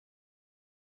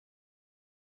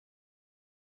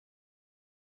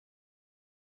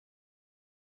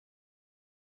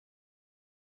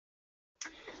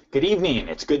Good evening.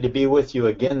 It's good to be with you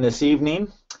again this evening.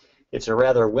 It's a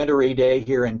rather wintry day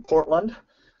here in Portland,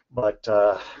 but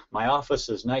my office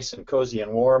is nice and cozy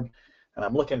and warm, and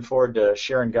I'm looking forward to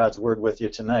sharing God's Word with you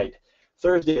tonight.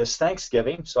 Thursday is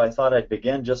Thanksgiving, so I thought I'd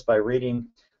begin just by reading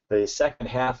the second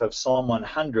half of Psalm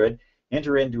 100.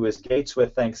 Enter into his gates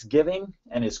with thanksgiving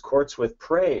and his courts with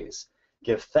praise.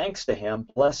 Give thanks to him,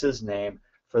 bless his name,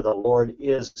 for the Lord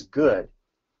is good.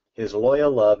 His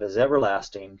loyal love is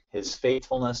everlasting, his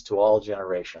faithfulness to all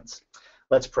generations.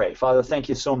 Let's pray. Father, thank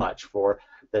you so much for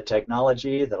the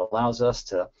technology that allows us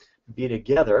to be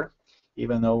together,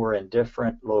 even though we're in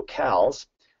different locales.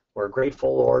 We're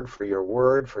grateful, Lord, for your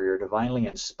word, for your divinely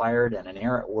inspired and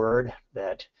inerrant word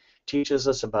that teaches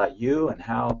us about you and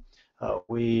how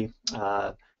we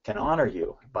can honor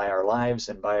you by our lives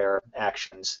and by our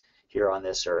actions here on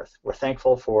this earth. We're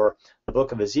thankful for the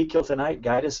book of Ezekiel tonight.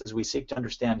 Guide us as we seek to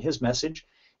understand his message,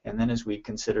 and then as we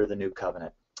consider the new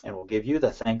covenant. And we'll give you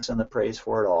the thanks and the praise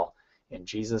for it all. In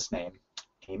Jesus' name,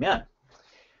 amen.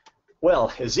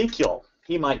 Well, Ezekiel,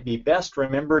 he might be best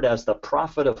remembered as the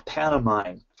prophet of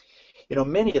pantomime. You know,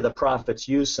 many of the prophets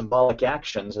use symbolic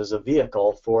actions as a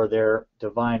vehicle for their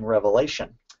divine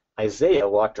revelation. Isaiah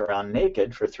walked around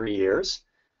naked for 3 years,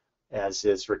 as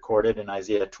is recorded in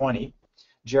Isaiah 20.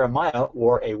 Jeremiah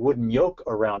wore a wooden yoke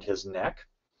around his neck,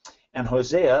 and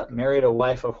Hosea married a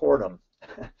wife of whoredom.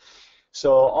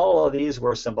 So all of these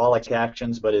were symbolic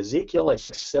actions, but Ezekiel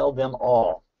excelled them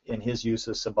all in his use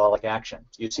of symbolic action.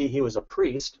 You see, he was a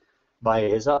priest by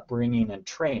his upbringing and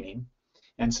training,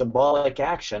 and symbolic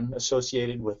action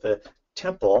associated with the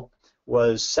temple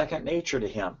was second nature to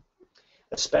him,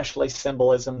 especially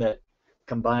symbolism that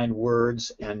combined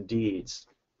words and deeds.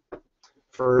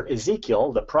 For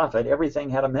Ezekiel, the prophet, everything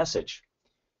had a message,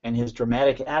 and his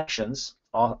dramatic actions,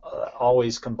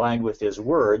 always combined with his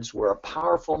words, were a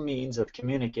powerful means of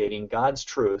communicating God's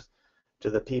truth to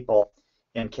the people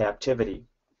in captivity.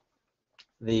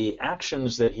 The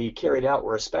actions that he carried out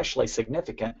were especially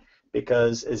significant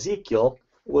because Ezekiel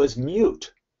was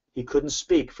mute. He couldn't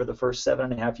speak for the first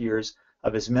 7.5 years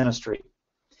of his ministry.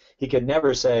 He could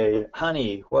never say,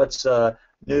 "Honey, what's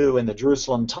new in the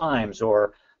Jerusalem Times?"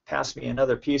 or "Pass me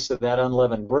another piece of that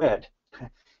unleavened bread."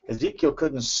 Ezekiel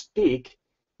couldn't speak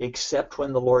except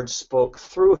when the Lord spoke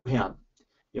through him.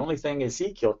 The only thing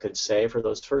Ezekiel could say for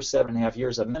those first 7.5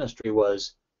 years of ministry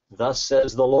was, "Thus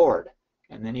says the Lord,"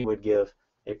 and then he would give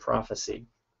a prophecy.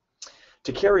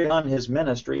 To carry on his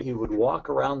ministry, he would walk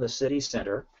around the city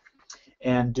center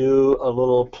and do a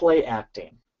little play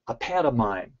acting, a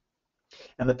pantomime.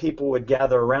 And the people would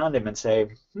gather around him and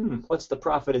say, "What's the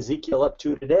prophet Ezekiel up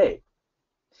to today?"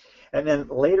 And then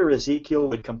later Ezekiel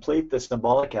would complete the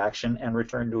symbolic action and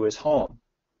return to his home.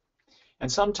 And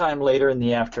sometime later in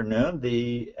the afternoon,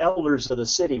 the elders of the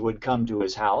city would come to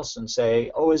his house and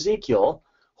say, "Oh, Ezekiel,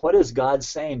 what is God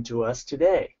saying to us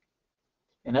today?"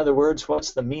 In other words,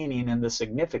 what's the meaning and the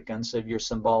significance of your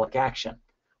symbolic action?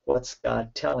 What's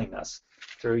God telling us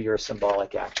through your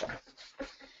symbolic action?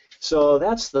 So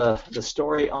that's the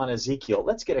story on Ezekiel.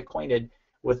 Let's get acquainted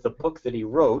with the book that he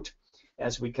wrote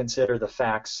as we consider the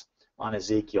facts on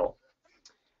Ezekiel.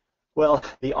 Well,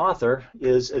 the author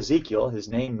is Ezekiel. His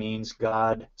name means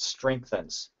God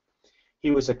strengthens. He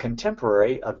was a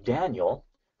contemporary of Daniel,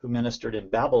 who ministered in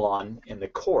Babylon in the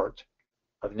court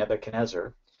of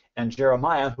Nebuchadnezzar, and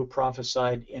Jeremiah, who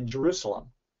prophesied in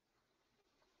Jerusalem.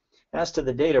 As to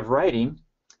the date of writing,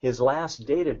 his last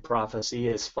dated prophecy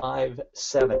is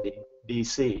 570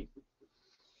 BC.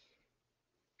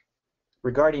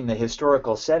 Regarding the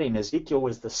historical setting, Ezekiel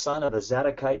was the son of a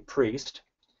Zadokite priest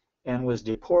and was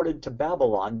deported to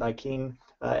Babylon by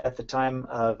at the time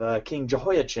of King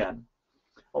Jehoiachin,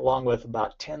 along with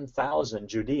about 10,000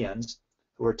 Judeans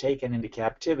who were taken into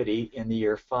captivity in the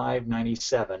year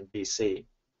 597 BC.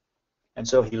 And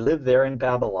so he lived there in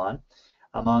Babylon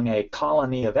among a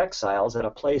colony of exiles at a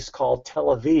place called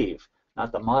Tel Aviv,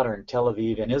 not the modern Tel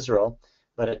Aviv in Israel,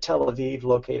 but a Tel Aviv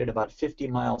located about 50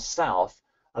 miles south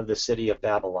of the city of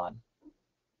Babylon.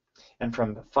 And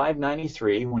from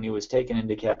 593, when he was taken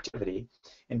into captivity,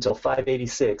 until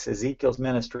 586, Ezekiel's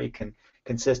ministry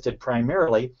consisted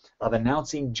primarily of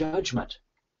announcing judgment.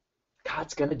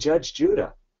 God's going to judge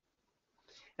Judah.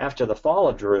 After the fall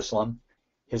of Jerusalem,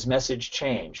 his message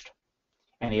changed,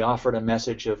 and he offered a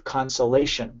message of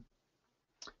consolation,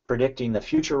 predicting the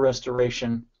future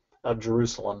restoration of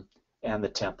Jerusalem and the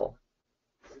temple.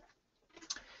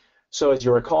 So as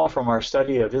you recall from our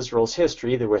study of Israel's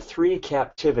history, there were 3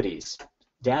 captivities.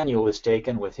 Daniel was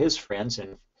taken with his friends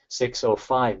in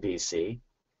 605 BC.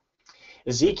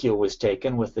 Ezekiel was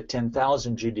taken with the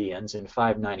 10,000 Judeans in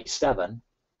 597.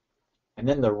 And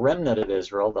then the remnant of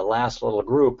Israel, the last little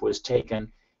group, was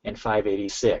taken in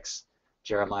 586.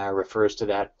 Jeremiah refers to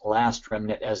that last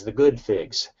remnant as the good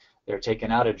figs. They're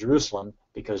taken out of Jerusalem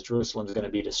because Jerusalem is going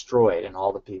to be destroyed and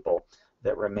all the people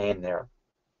that remain there.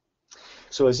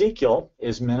 So Ezekiel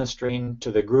is ministering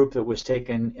to the group that was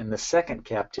taken in the second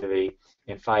captivity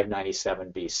in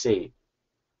 597 BC.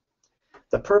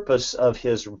 The purpose of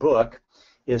his book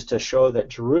is to show that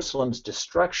Jerusalem's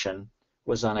destruction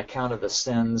was on account of the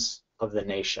sins of the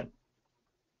nation.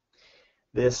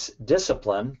 This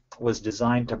discipline was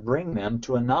designed to bring them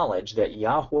to a knowledge that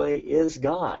Yahweh is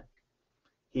God.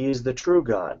 He is the true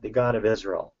God, the God of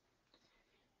Israel.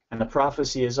 And the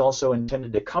prophecy is also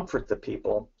intended to comfort the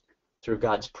people through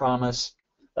God's promise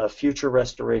of future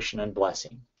restoration and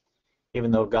blessing. Even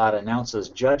though God announces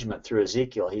judgment through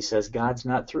Ezekiel, he says God's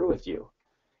not through with you,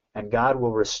 and God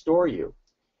will restore you,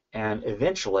 and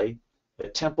eventually the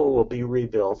temple will be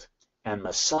rebuilt, and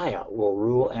Messiah will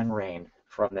rule and reign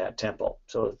from that temple.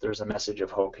 So there's a message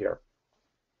of hope here.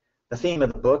 The theme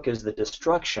of the book is the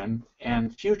destruction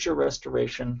and future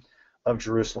restoration of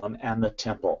Jerusalem and the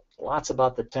temple. Lots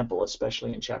about the temple,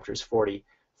 especially in chapters 40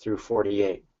 through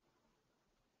 48.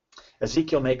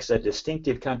 Ezekiel makes a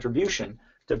distinctive contribution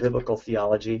to biblical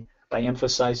theology by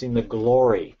emphasizing the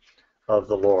glory of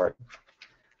the Lord.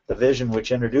 The vision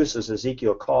which introduces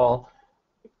Ezekiel's call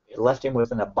left him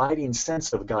with an abiding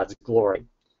sense of God's glory.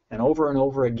 And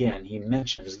over again, he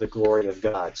mentions the glory of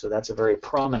God. So that's a very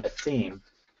prominent theme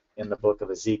in the book of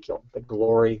Ezekiel, the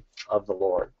glory of the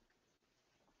Lord.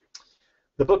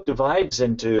 The book divides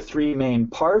into three main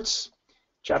parts.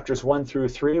 Chapters 1 through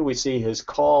 3, we see his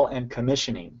call and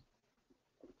commissioning.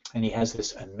 And he has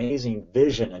this amazing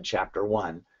vision in chapter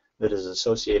 1 that is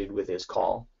associated with his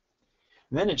call.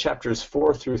 And then in chapters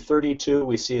 4 through 32,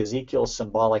 we see Ezekiel's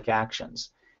symbolic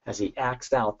actions as he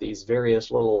acts out these various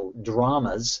little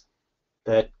dramas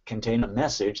that contain a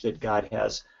message that God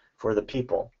has for the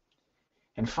people.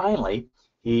 And finally,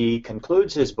 he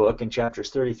concludes his book in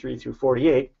chapters 33 through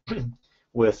 48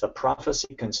 with a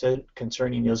prophecy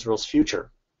concerning Israel's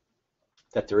future,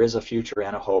 that there is a future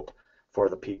and a hope for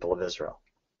the people of Israel.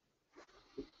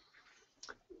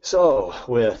 So,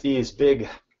 with these big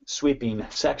sweeping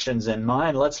sections in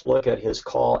mind, let's look at his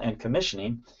call and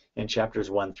commissioning in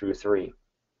chapters 1 through 3.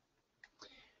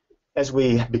 As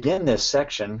we begin this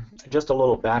section, just a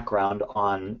little background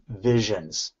on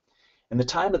visions. In the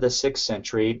time of the 6th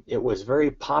century, it was very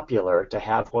popular to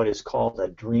have what is called a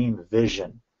dream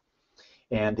vision.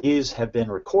 And these have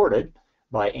been recorded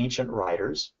by ancient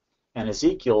writers, and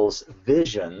Ezekiel's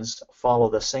visions follow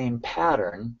the same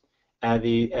pattern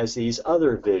as these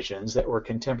other visions that were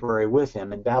contemporary with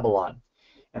him in Babylon.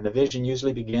 And the vision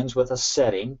usually begins with a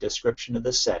setting, description of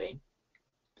the setting,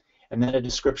 and then a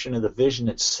description of the vision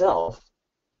itself,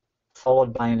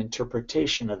 followed by an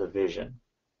interpretation of the vision.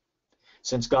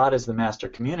 Since God is the master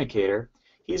communicator,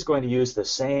 he's going to use the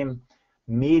same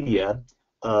media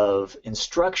of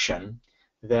instruction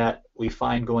that we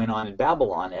find going on in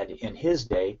Babylon in his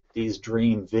day, these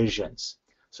dream visions.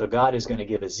 So God is going to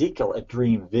give Ezekiel a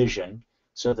dream vision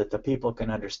so that the people can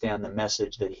understand the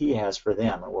message that he has for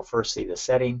them. And we'll first see the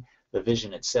setting, the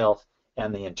vision itself,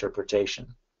 and the interpretation.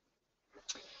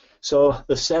 So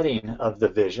the setting of the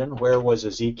vision, where was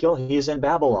Ezekiel? He's in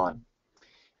Babylon.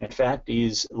 In fact,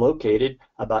 he's located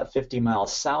about 50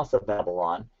 miles south of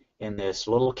Babylon in this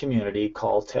little community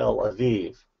called Tel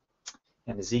Aviv.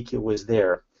 And Ezekiel was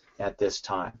there at this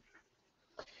time.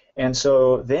 And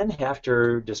so then,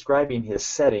 after describing his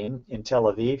setting in Tel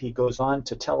Aviv, he goes on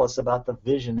to tell us about the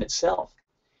vision itself.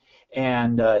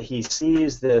 And he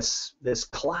sees this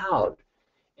cloud,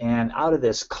 and out of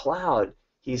this cloud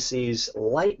he sees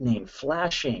lightning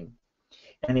flashing.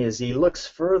 And as he looks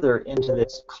further into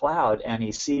this cloud and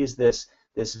he sees this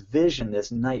vision,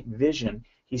 this night vision,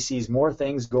 he sees more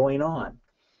things going on.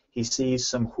 He sees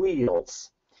some wheels.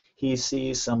 He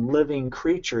sees some living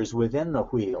creatures within the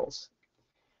wheels.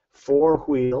 4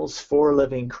 wheels, 4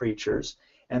 living creatures,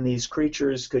 and these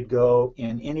creatures could go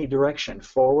in any direction,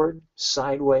 forward,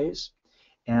 sideways,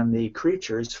 and the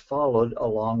creatures followed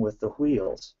along with the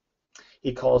wheels.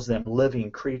 He calls them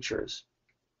living creatures.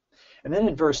 And then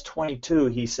in verse 22,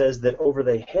 he says that over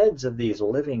the heads of these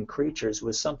living creatures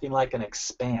was something like an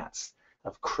expanse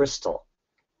of crystal.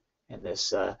 And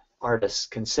this artist's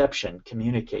conception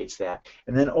communicates that.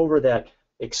 And then over that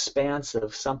expanse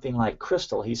of something like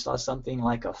crystal, he saw something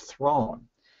like a throne,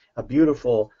 a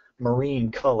beautiful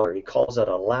marine color. He calls it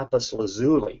a lapis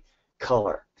lazuli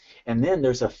color. And then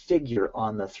there's a figure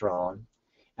on the throne,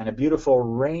 and a beautiful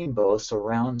rainbow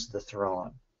surrounds the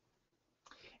throne.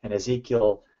 And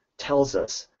Ezekiel tells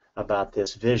us about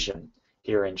this vision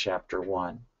here in chapter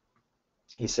 1.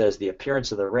 He says the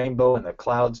appearance of the rainbow and the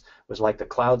clouds was like the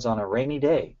clouds on a rainy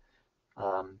day.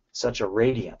 Such a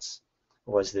radiance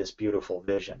was this beautiful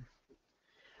vision.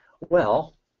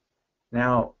 Well,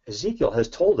 now Ezekiel has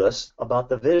told us about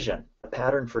the vision. The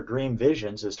pattern for dream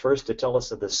visions is first to tell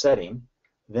us of the setting,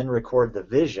 then record the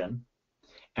vision,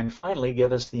 and finally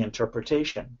give us the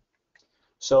interpretation.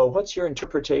 So what's your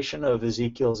interpretation of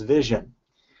Ezekiel's vision?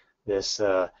 This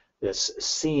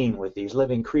scene with these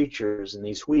living creatures and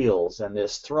these wheels and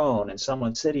this throne and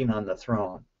someone sitting on the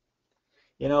throne.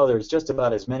 You know, there's just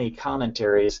about as many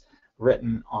commentaries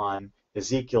written on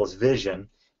Ezekiel's vision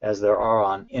as there are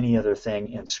on any other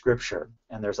thing in Scripture.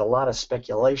 And there's a lot of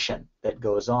speculation that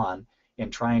goes on in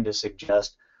trying to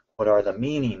suggest what are the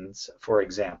meanings, for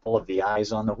example, of the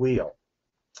eyes on the wheel.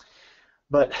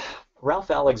 But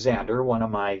Ralph Alexander, one of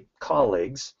my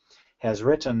colleagues, has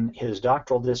written his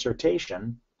doctoral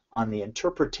dissertation on the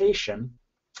interpretation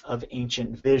of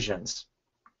ancient visions.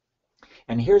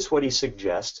 And here's what he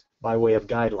suggests by way of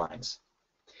guidelines.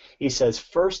 He says,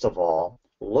 first of all,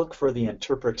 look for the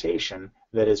interpretation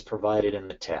that is provided in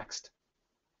the text.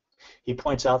 He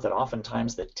points out that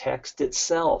oftentimes the text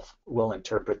itself will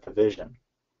interpret the vision.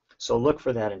 So look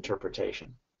for that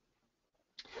interpretation.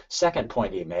 Second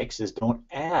point he makes is don't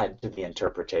add to the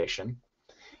interpretation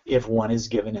if one is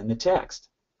given in the text.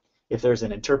 If there's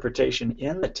an interpretation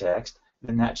in the text,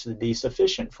 then that should be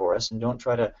sufficient for us, and don't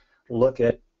try to look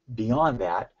at beyond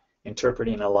that,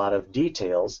 interpreting a lot of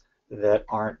details that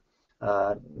aren't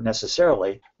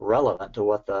necessarily relevant to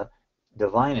what the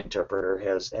divine interpreter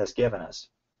has given us.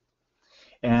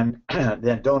 And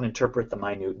then don't interpret the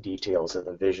minute details of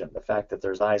the vision. The fact that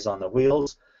there's eyes on the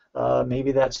wheels,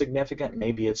 maybe that's significant,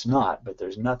 maybe it's not, but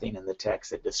there's nothing in the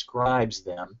text that describes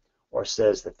them or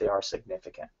says that they are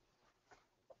significant.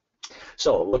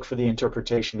 So look for the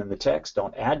interpretation in the text,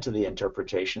 don't add to the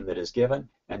interpretation that is given,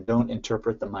 and don't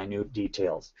interpret the minute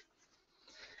details.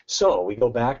 So we go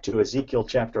back to Ezekiel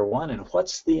chapter 1, and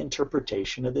what's the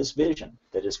interpretation of this vision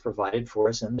that is provided for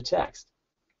us in the text?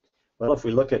 Well, if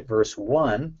we look at verse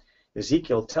 1,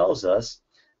 Ezekiel tells us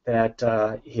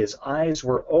that his eyes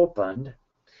were opened,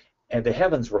 and the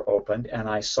heavens were opened, and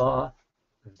I saw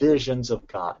visions of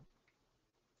God.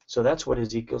 So that's what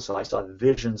Ezekiel saw. I saw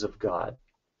visions of God.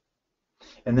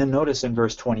 And then notice in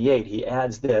verse 28, he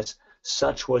adds this,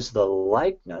 such was the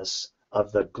likeness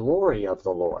of the glory of the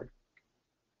Lord.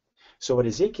 So what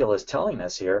Ezekiel is telling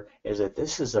us here is that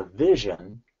this is a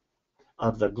vision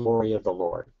of the glory of the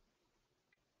Lord.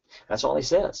 That's all he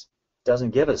says.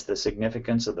 Doesn't give us the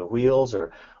significance of the wheels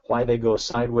or why they go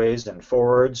sideways and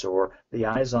forwards or the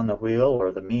eyes on the wheel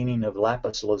or the meaning of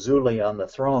lapis lazuli on the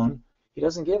throne. He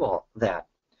doesn't give all that.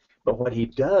 But what he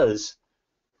does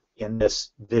in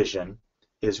this vision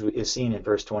is seen in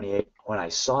verse 28. When I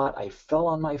saw it, I fell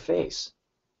on my face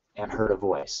and heard a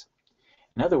voice.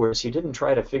 In other words, he didn't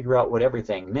try to figure out what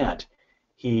everything meant.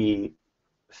 He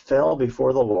fell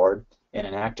before the Lord in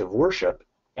an act of worship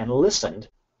and listened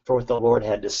for what the Lord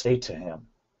had to say to him.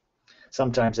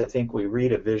 Sometimes I think we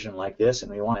read a vision like this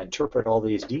and we want to interpret all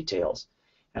these details.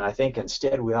 And I think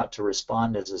instead we ought to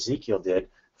respond as Ezekiel did,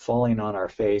 falling on our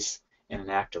face in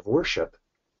an act of worship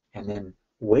and then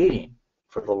waiting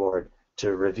for the Lord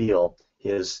to reveal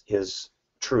his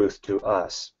truth to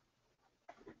us.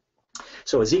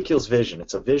 So Ezekiel's vision,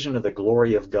 it's a vision of the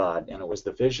glory of God, and it was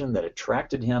the vision that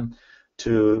attracted him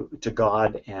to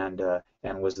God and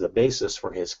was the basis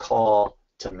for his call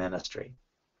to ministry.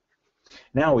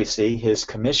 Now we see his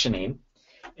commissioning,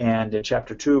 and in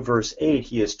chapter 2, verse 8,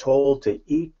 he is told to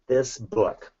eat this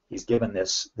book. He's given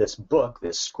this book,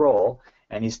 this scroll,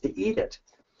 and he's to eat it.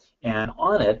 And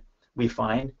on it, we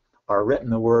find, are written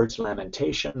the words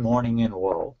lamentation, mourning, and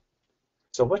woe.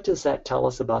 So what does that tell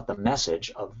us about the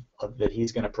message that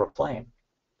he's going to proclaim?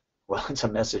 Well, it's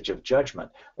a message of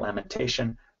judgment,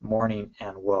 lamentation, mourning,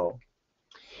 and woe.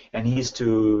 And he's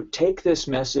to take this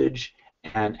message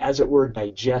and, as it were,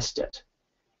 digest it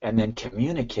and then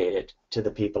communicate it to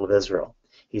the people of Israel.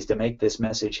 He's to make this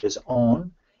message his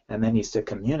own, and then he's to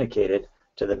communicate it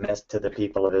to the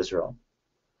people of Israel.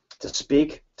 To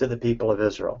speak to the people of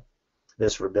Israel,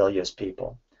 this rebellious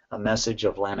people, a message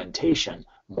of lamentation,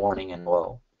 mourning, and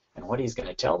woe. And what he's going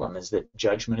to tell them is that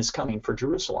judgment is coming for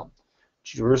Jerusalem.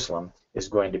 Jerusalem is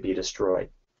going to be destroyed.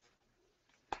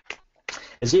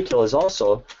 Ezekiel is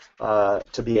also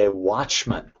to be a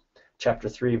watchman. Chapter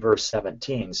 3, verse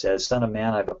 17 says, Son of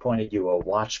man, I've appointed you a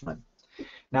watchman.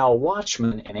 Now, a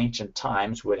watchman in ancient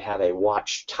times would have a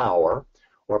watchtower,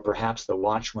 or perhaps the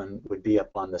watchman would be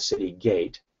up on the city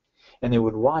gate, and they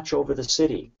would watch over the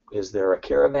city. Is there a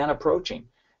caravan approaching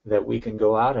that we can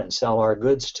go out and sell our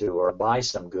goods to or buy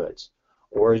some goods?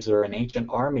 Or is there an ancient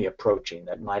army approaching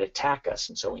that might attack us,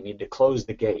 and so we need to close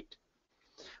the gate?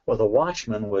 Well, the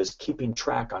watchman was keeping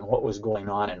track on what was going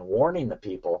on and warning the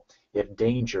people if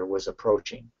danger was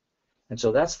approaching. And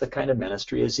so that's the kind of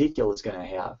ministry Ezekiel is going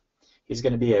to have. He's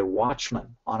going to be a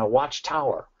watchman on a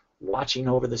watchtower, watching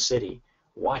over the city,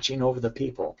 watching over the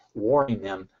people, warning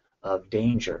them of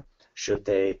danger should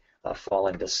they fall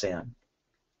into sin.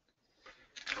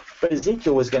 But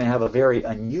Ezekiel was going to have a very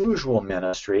unusual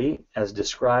ministry, as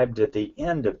described at the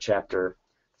end of chapter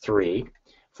 3,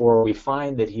 for we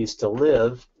find that he's to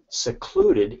live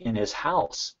secluded in his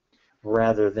house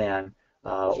rather than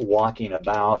walking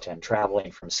about and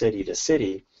traveling from city to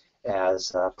city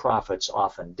as prophets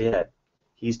often did.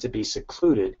 He's to be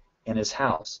secluded in his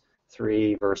house.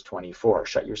 3 verse 24,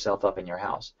 shut yourself up in your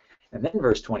house. And then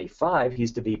verse 25,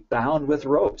 he's to be bound with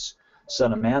ropes.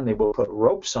 Son of man, they will put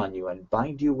ropes on you and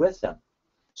bind you with them,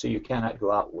 so you cannot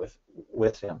go out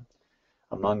with him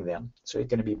among them. So he's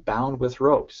going to be bound with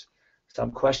ropes.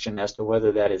 Some question as to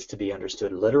whether that is to be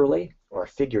understood literally or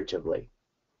figuratively.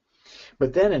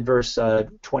 But then in verse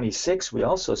 26, we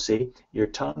also see, your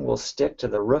tongue will stick to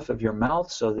the roof of your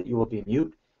mouth so that you will be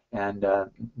mute and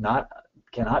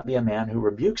cannot be a man who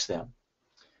rebukes them.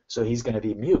 So he's going to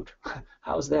be mute.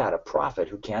 How's that? A prophet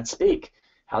who can't speak.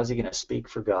 How's he going to speak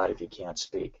for God if he can't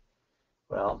speak?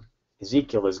 Well,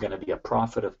 Ezekiel is going to be a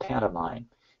prophet of pantomime.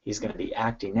 He's going to be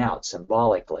acting out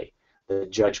symbolically the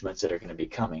judgments that are going to be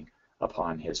coming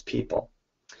upon his people.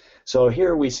 So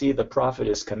here we see the prophet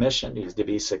is commissioned. He's to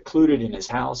be secluded in his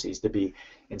house. He's to be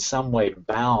in some way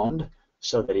bound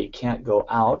so that he can't go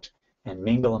out and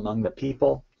mingle among the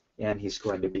people, and he's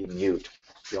going to be mute.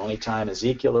 The only time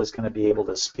Ezekiel is going to be able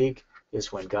to speak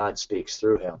is when God speaks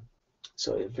through him.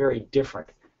 So a very different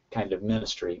kind of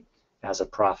ministry as a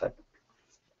prophet.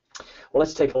 Well,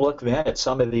 let's take a look then at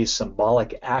some of these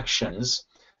symbolic actions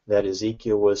that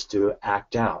Ezekiel was to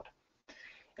act out.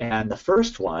 And the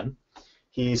first one,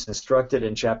 he's instructed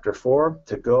in chapter 4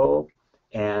 to go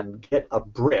and get a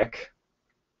brick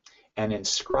and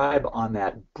inscribe on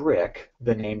that brick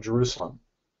the name Jerusalem.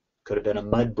 Could have been a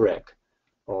mud brick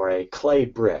or a clay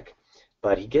brick.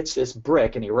 But he gets this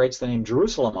brick and he writes the name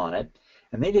Jerusalem on it,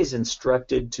 and then he's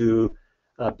instructed to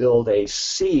build a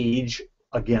siege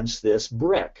against this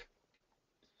brick.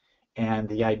 And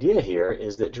the idea here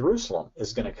is that Jerusalem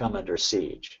is going to come under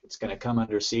siege. It's going to come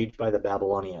under siege by the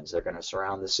Babylonians. They're going to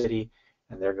surround the city,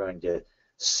 and they're going to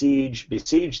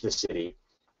besiege the city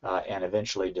and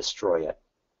eventually destroy it.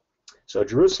 So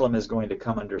Jerusalem is going to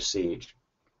come under siege.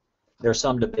 There's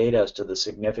some debate as to the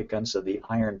significance of the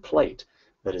iron plate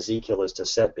that Ezekiel is to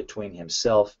set between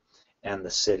himself and the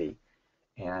city.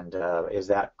 And is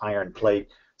that iron plate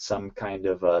some kind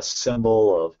of a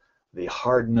symbol of the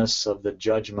hardness of the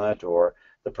judgment or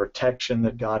the protection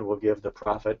that God will give the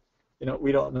prophet? You know,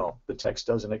 we don't know. The text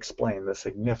doesn't explain the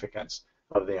significance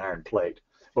of the iron plate.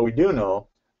 But we do know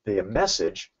the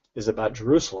message is about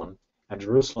Jerusalem, and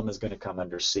Jerusalem is going to come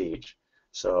under siege.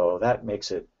 So that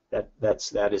makes it,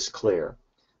 that is clear.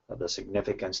 The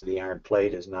significance of the iron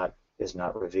plate is not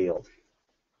revealed.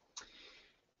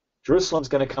 Jerusalem's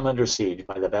going to come under siege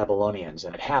by the Babylonians,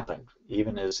 and it happened,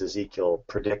 even as Ezekiel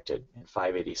predicted in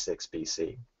 586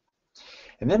 BC.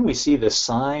 And then we see the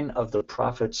sign of the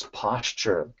prophet's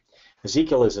posture.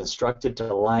 Ezekiel is instructed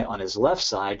to lie on his left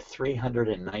side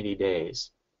 390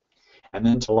 days, and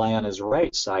then to lie on his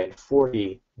right side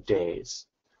 40 days,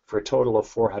 for a total of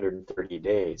 430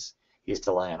 days. He's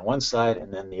to lie on one side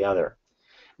and then the other.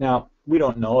 Now, we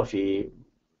don't know if he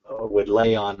would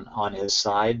lay on his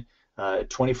side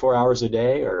 24 hours a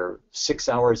day or 6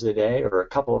 hours a day or a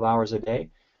couple of hours a day.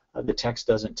 The text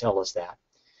doesn't tell us that.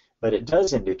 But it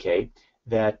does indicate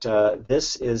that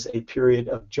this is a period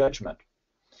of judgment.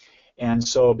 And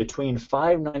so between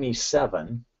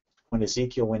 597, when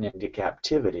Ezekiel went into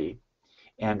captivity,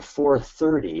 and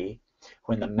 430,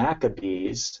 when the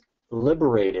Maccabees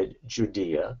liberated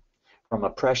Judea from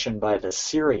oppression by the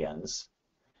Syrians,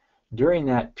 during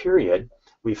that period,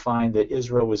 we find that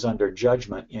Israel was under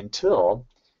judgment until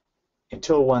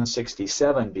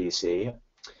 167 BC,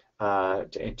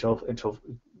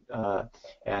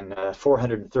 and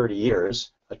 430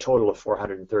 years, a total of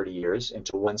 430 years,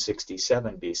 until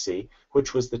 167 BC,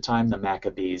 which was the time the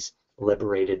Maccabees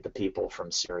liberated the people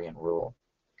from Syrian rule.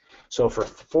 So for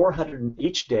 400,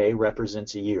 each day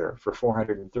represents a year. For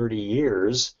 430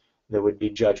 years, there would be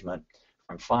judgment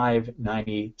from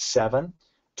 597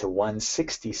 to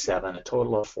 167, a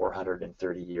total of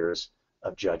 430 years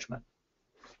of judgment.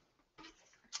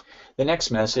 The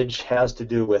next message has to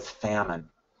do with famine.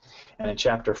 And in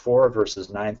chapter 4, verses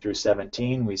 9 through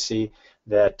 17, we see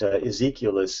that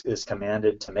Ezekiel is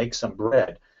commanded to make some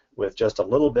bread with just a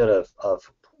little bit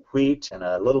of wheat and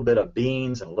a little bit of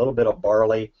beans and a little bit of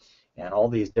barley and all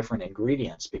these different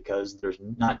ingredients, because there's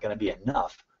not going to be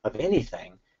enough of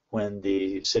anything when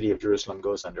the city of Jerusalem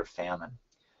goes under famine.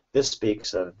 This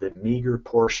speaks of the meager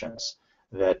portions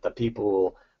that the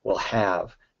people will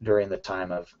have during the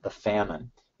time of the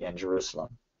famine in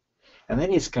Jerusalem. And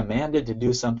then he's commanded to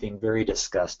do something very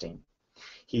disgusting.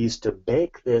 He's to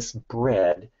bake this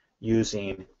bread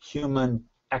using human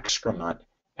excrement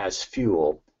as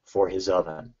fuel for his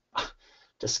oven.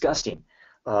 Disgusting.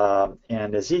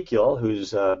 And Ezekiel,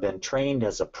 who's been trained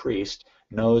as a priest,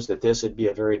 knows that this would be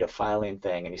a very defiling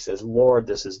thing. And he says, Lord,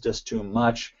 this is just too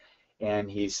much.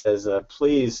 And he says,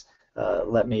 please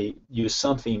let me use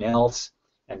something else.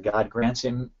 And God grants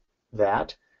him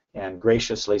that and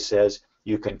graciously says,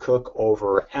 you can cook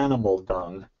over animal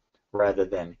dung rather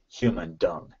than human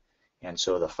dung. And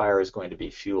so the fire is going to be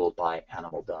fueled by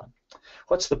animal dung.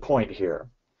 What's the point here?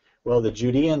 Well, the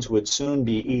Judeans would soon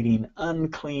be eating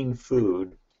unclean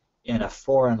food in a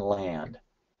foreign land,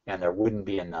 and there wouldn't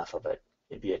be enough of it.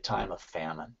 It'd be a time of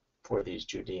famine for these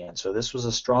Judeans. So this was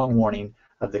a strong warning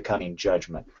of the coming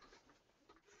judgment.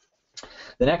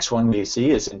 The next one we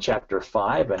see is in chapter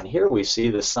 5, and here we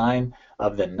see the sign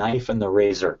of the knife and the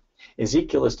razor.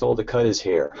 Ezekiel is told to cut his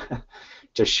hair,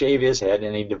 to shave his head,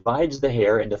 and he divides the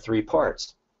hair into 3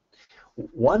 parts.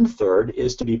 1/3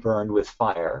 is to be burned with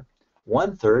fire,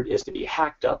 1/3 is to be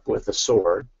hacked up with the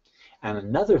sword, and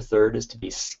another 1/3 is to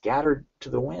be scattered to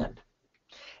the wind.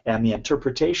 And the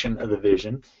interpretation of the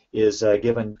vision is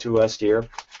given to us here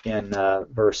in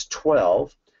verse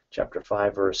 12, chapter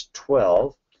 5, verse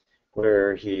 12,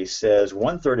 where he says,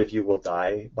 1/3 of you will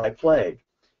die by plague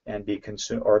and be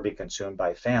consumed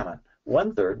by famine.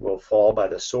 1/3 will fall by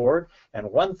the sword, and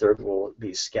 1/3 will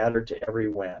be scattered to every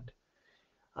wind.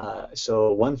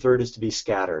 So 1/3 is to be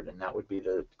scattered, and that would be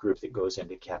the group that goes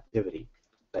into captivity.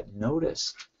 But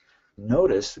notice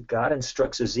God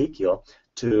instructs Ezekiel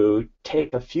to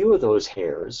take a few of those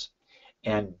hairs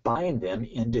and bind them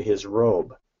into his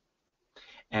robe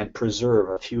and preserve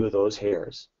a few of those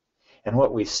hairs. And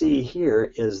what we see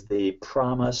here is the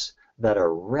promise that a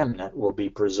remnant will be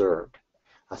preserved.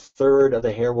 1/3 of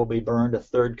the hair will be burned,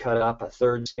 1/3 cut up,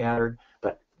 1/3 scattered,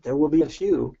 but there will be a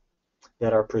few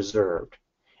that are preserved.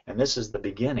 And this is the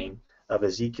beginning of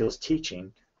Ezekiel's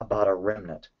teaching about a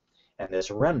remnant. And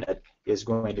this remnant is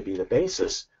going to be the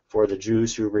basis for the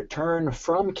Jews who return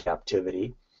from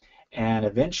captivity, and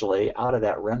eventually out of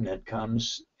that remnant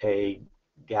comes a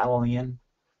Galilean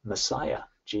Messiah,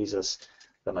 Jesus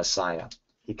the Messiah.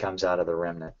 He comes out of the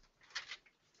remnant.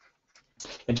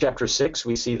 In chapter 6,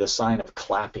 we see the sign of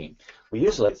clapping. We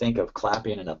usually think of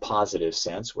clapping in a positive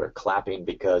sense. We're clapping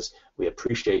because we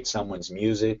appreciate someone's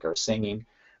music or singing.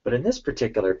 But in this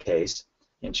particular case,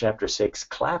 in chapter 6,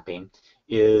 clapping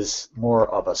is more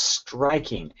of a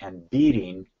striking and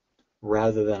beating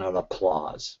rather than an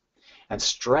applause. And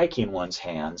striking one's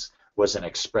hands was an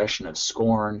expression of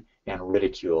scorn and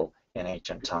ridicule in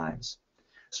ancient times.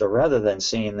 So rather than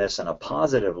seeing this in a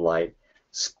positive light,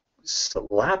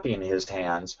 slapping his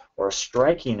hands or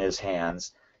striking his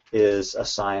hands is a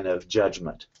sign of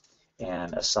judgment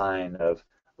and a sign of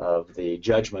the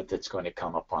judgment that's going to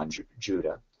come upon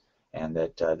Judah, and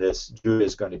that this Judah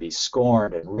is going to be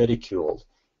scorned and ridiculed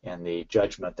in the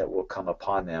judgment that will come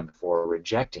upon them for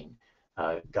rejecting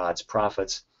God's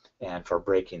prophets and for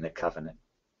breaking the covenant.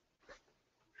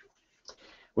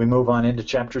 We move on into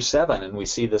chapter 7, and we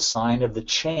see the sign of the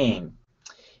chain.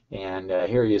 And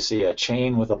here you see a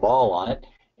chain with a ball on it,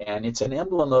 and it's an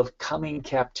emblem of coming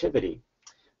captivity.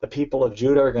 The people of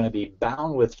Judah are going to be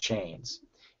bound with chains.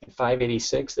 In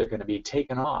 586, they're going to be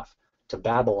taken off to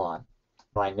Babylon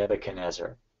by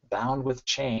Nebuchadnezzar, bound with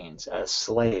chains as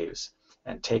slaves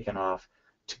and taken off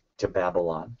to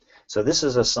Babylon. So this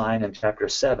is a sign in chapter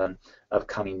 7 of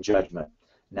coming judgment.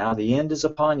 Now the end is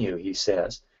upon you, he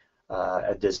says.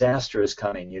 A disaster is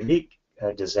coming, unique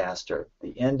disaster.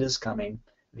 The end is coming.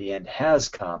 The end has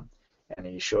come. And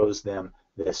he shows them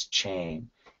this chain.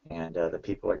 And the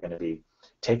people are going to be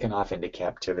taken off into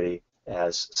captivity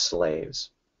as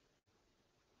slaves.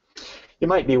 You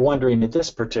might be wondering at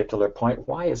this particular point,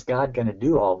 why is God going to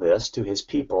do all this to his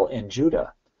people in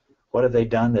Judah? What have they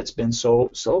done that's been so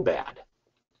bad?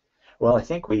 Well, I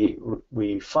think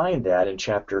we find that in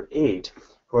chapter 8,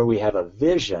 where we have a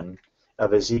vision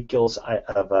of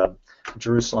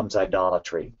Jerusalem's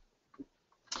idolatry.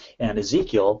 And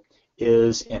Ezekiel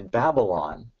is in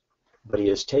Babylon, but he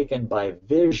is taken by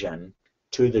vision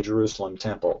to the Jerusalem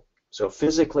temple. So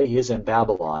physically he is in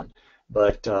Babylon,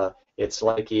 but it's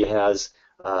like he has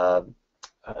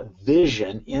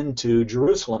vision into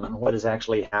Jerusalem and what is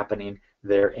actually happening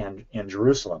there in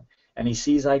Jerusalem. And he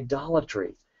sees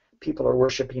idolatry. People are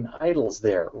worshiping idols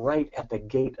there, right at the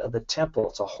gate of the temple.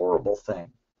 It's a horrible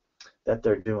thing that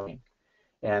they're doing.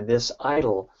 And this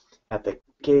idol at the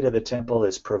gate of the temple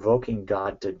is provoking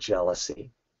God to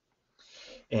jealousy.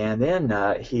 And then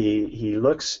he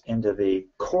looks into the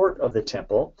court of the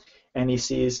temple, and he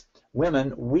sees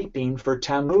women weeping for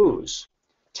Tammuz.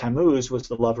 Tammuz was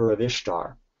the lover of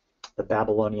Ishtar, the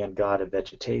Babylonian god of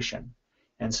vegetation.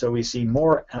 And so we see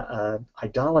more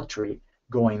idolatry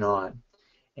going on.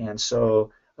 And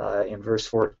so in verse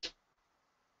 14,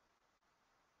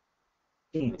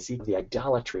 you see the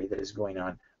idolatry that is going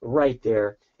on right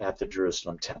there at the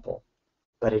Jerusalem temple.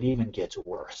 But it even gets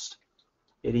worse.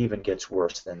 It even gets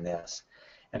worse than this.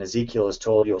 And Ezekiel is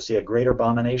told, you'll see a greater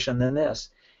abomination than this.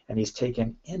 And he's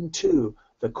taken into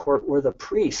the court where the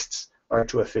priests are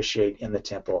to officiate in the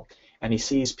temple. And he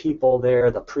sees people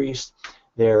there, the priests,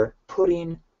 they're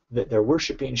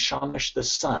worshiping Shamash the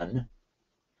sun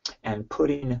and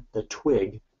putting the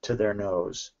twig to their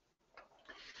nose.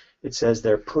 It says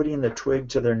they're putting the twig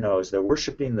to their nose. They're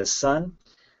worshiping the sun,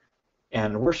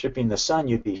 and worshiping the sun,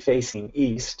 you'd be facing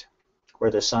east,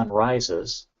 where the sun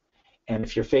rises. And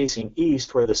if you're facing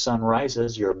east, where the sun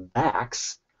rises, your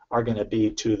backs are going to be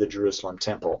to the Jerusalem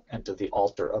temple and to the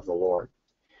altar of the Lord.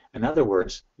 In other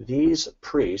words, these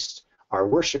priests are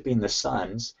worshiping the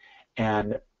suns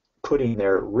and putting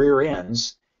their rear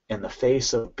ends in the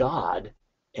face of God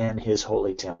and his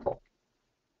holy temple.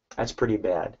 That's pretty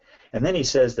bad. And then he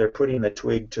says they're putting the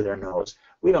twig to their nose.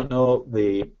 We don't know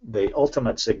the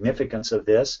ultimate significance of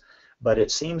this, but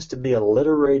it seems to be a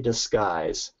literary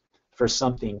disguise for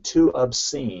something too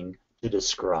obscene to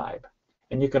describe.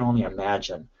 And you can only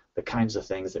imagine the kinds of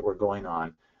things that were going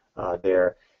on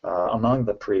there among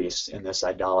the priests in this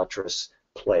idolatrous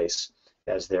place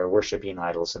as they're worshiping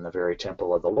idols in the very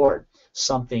temple of the Lord.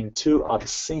 Something too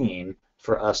obscene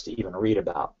for us to even read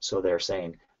about. So they're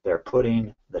saying they're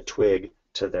putting the twig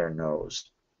to their nose.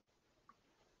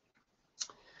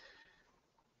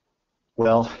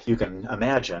 Well, you can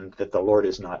imagine that the Lord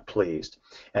is not pleased.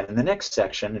 And in the next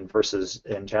section,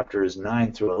 in chapters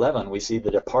 9 through 11, we see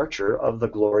the departure of the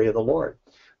glory of the Lord.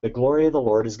 The glory of the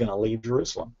Lord is going to leave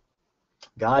Jerusalem.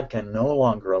 God can no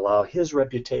longer allow his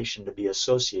reputation to be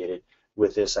associated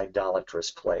with this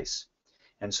idolatrous place.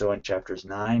 And so in chapters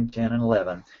 9, 10, and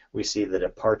 11, we see the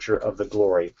departure of the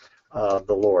glory of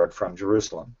the Lord from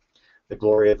Jerusalem. The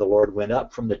glory of the Lord went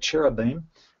up from the cherubim,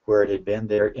 where it had been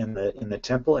there in the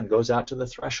temple, and goes out to the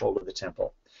threshold of the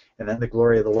temple. And then the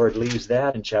glory of the Lord leaves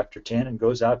that in chapter 10 and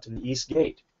goes out to the east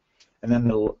gate. And then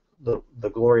the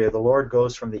glory of the Lord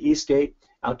goes from the east gate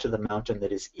out to the mountain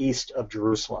that is east of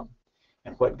Jerusalem.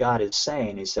 And what God is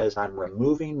saying, he says, I'm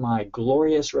removing my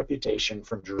glorious reputation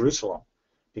from Jerusalem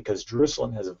because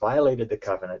Jerusalem has violated the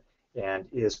covenant and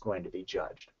is going to be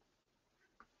judged.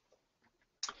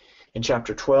 In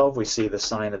chapter 12, we see the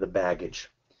sign of the baggage.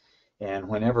 And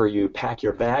whenever you pack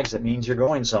your bags, it means you're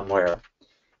going somewhere.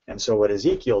 And so what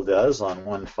Ezekiel does on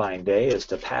one fine day is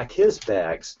to pack his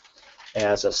bags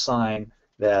as a sign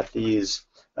that these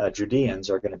Judeans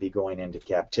are going to be going into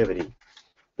captivity.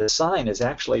 The sign is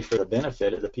actually for the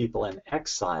benefit of the people in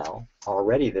exile,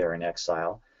 already there in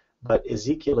exile, but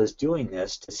Ezekiel is doing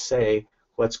this to say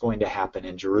what's going to happen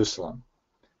in Jerusalem.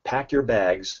 Pack your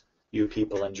bags, you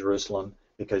people in Jerusalem,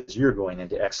 because you're going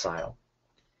into exile.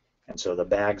 And so the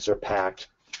bags are packed,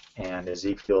 and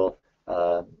Ezekiel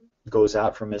goes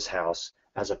out from his house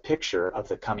as a picture of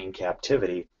the coming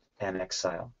captivity and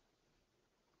exile.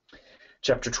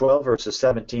 Chapter 12, verses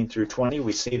 17 through 20,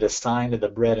 we see the sign of the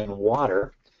bread and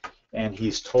water, and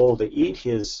he's told to eat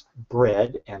his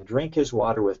bread and drink his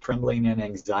water with trembling and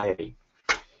anxiety.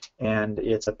 And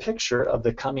it's a picture of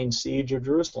the coming siege of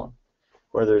Jerusalem,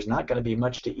 where there's not going to be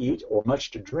much to eat or much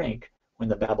to drink when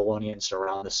the Babylonians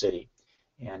surround the city.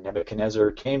 And Nebuchadnezzar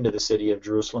came to the city of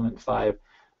Jerusalem in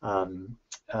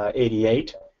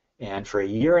 588, and for a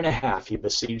year and a half he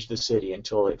besieged the city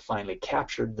until it finally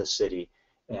captured the city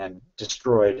and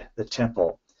destroyed the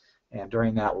temple. And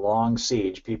during that long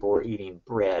siege, people were eating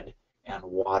bread and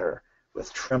water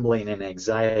with trembling and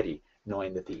anxiety,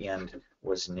 knowing that the end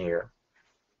was near.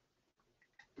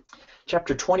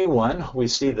 Chapter 21, we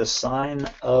see the sign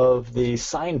of the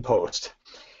signpost.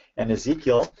 And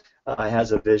Ezekiel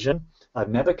has a vision of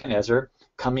Nebuchadnezzar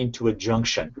coming to a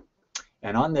junction.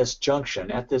 And on this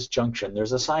junction, at this junction,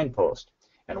 there's a signpost.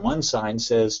 And one sign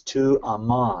says, to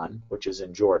Ammon, which is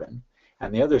in Jordan,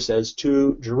 and the other says,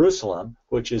 to Jerusalem,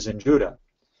 which is in Judah.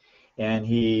 And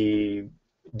he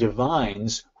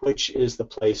divines which is the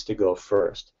place to go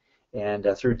first. And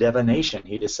through divination,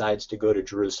 he decides to go to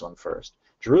Jerusalem first.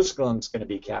 Jerusalem's going to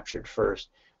be captured first,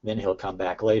 then he'll come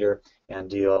back later and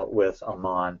deal with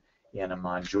Ammon in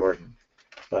Ammon, Jordan.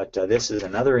 But this is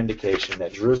another indication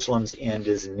that Jerusalem's end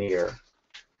is near.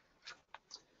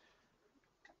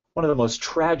 One of the most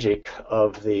tragic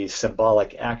of the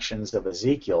symbolic actions of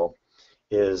Ezekiel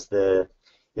is the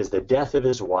death of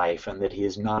his wife, and that he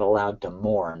is not allowed to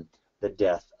mourn the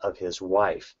death of his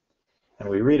wife. And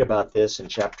we read about this in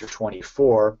chapter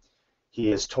 24.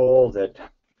 He is told that,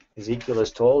 Ezekiel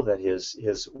is told that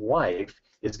his wife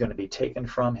is going to be taken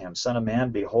from him. Son of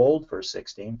man, behold, verse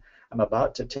 16, I'm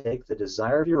about to take the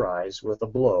desire of your eyes with a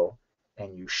blow,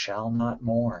 and you shall not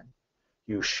mourn.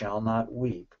 You shall not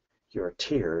weep. Your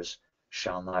tears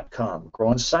shall not come.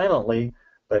 Groan silently,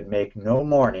 but make no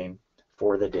mourning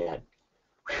for the dead.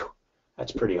 Whew,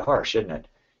 that's pretty harsh, isn't it?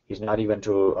 He's not even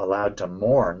allowed to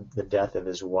mourn the death of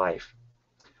his wife.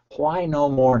 Why no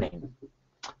mourning?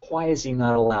 Why is he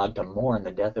not allowed to mourn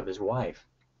the death of his wife?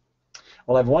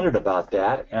 Well, I've wondered about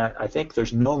that, and I think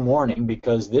there's no mourning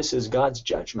because this is God's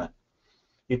judgment.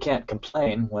 You can't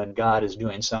complain when God is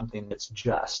doing something that's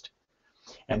just.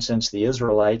 And since the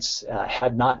Israelites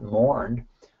had not mourned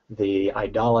the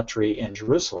idolatry in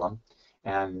Jerusalem,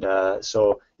 and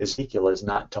so Ezekiel is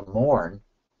not to mourn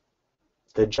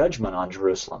the judgment on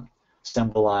Jerusalem,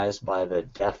 symbolized by the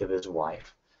death of his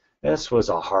wife. This was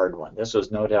a hard one. This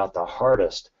was no doubt the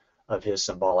hardest of his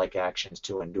symbolic actions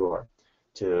to endure,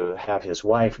 to have his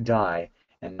wife die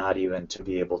and not even to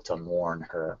be able to mourn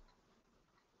her.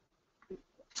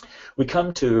 We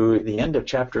come to the end of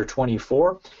chapter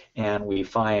 24, and we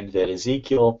find that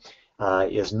Ezekiel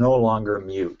is no longer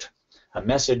mute. A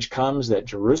message comes that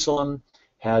Jerusalem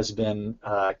has been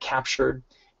captured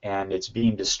and it's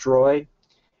being destroyed.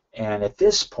 And at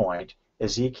this point,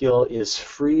 Ezekiel is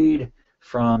freed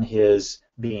from his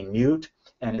being mute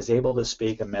and is able to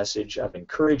speak a message of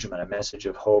encouragement, a message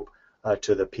of hope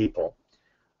to the people.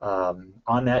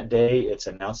 On that day, it's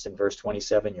announced in verse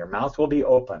 27, your mouth will be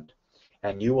opened,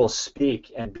 and you will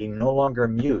speak and be no longer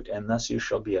mute, and thus you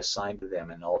shall be a sign to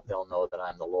them, and they'll know that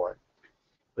I'm the Lord.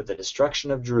 With the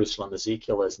destruction of Jerusalem,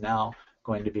 Ezekiel is now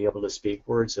going to be able to speak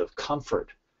words of comfort,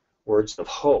 words of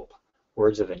hope,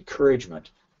 words of encouragement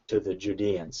to the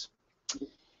Judeans.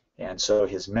 And so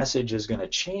his message is going to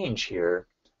change here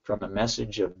from a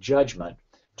message of judgment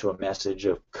to a message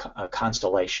of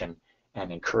consolation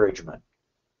and encouragement.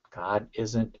 God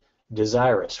isn't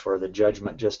desirous for the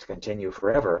judgment just to continue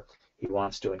forever. He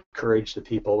wants to encourage the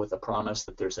people with the promise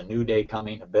that there's a new day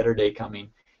coming, a better day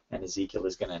coming, and Ezekiel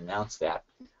is going to announce that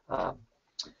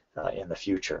in the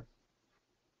future.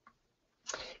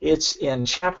 It's in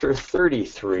chapter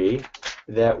 33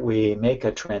 that we make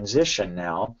a transition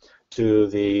now to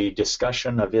the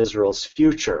discussion of Israel's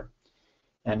future.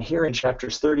 And here in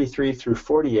chapters 33 through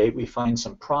 48, we find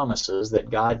some promises that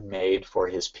God made for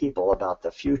his people about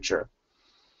the future.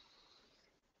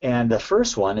 And the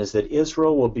first one is that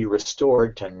Israel will be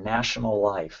restored to national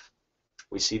life.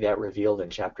 We see that revealed in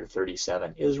chapter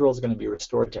 37. Israel is going to be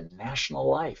restored to national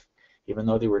life. Even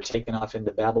though they were taken off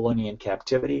into Babylonian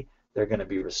captivity, they're going to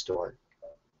be restored.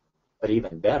 But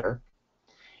even better,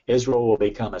 Israel will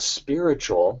become a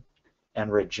spiritual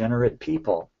and regenerate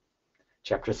people.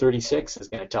 Chapter 36 is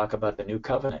going to talk about the new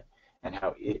covenant and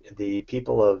how the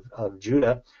people of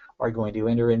Judah are going to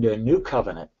enter into a new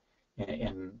covenant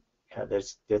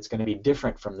that's going to be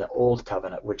different from the old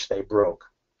covenant which they broke.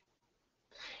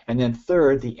 And then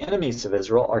third, the enemies of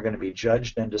Israel are going to be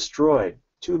judged and destroyed.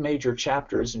 Two major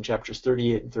chapters in chapters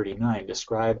 38 and 39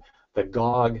 describe the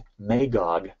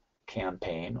Gog-Magog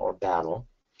campaign or battle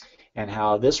and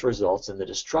how this results in the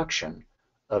destruction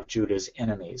of Judah's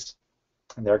enemies.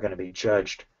 And they're going to be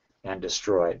judged and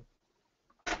destroyed.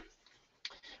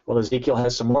 Well, Ezekiel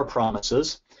has some more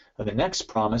promises. And the next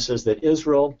promise is that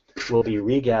Israel will be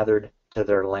regathered to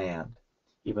their land.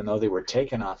 Even though they were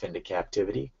taken off into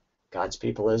captivity, God's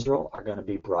people Israel are going to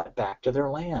be brought back to their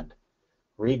land,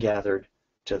 regathered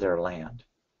to their land.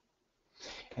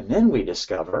 And then we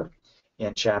discover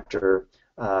in chapter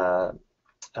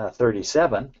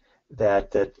 37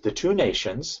 that the two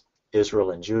nations,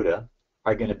 Israel and Judah,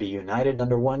 are going to be united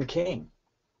under one king.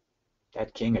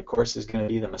 That king, of course, is going to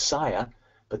be the Messiah,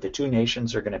 but the two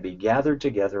nations are going to be gathered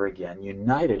together again,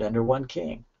 united under one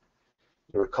king.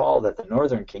 You recall that the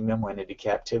northern kingdom went into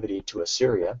captivity to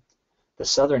Assyria. The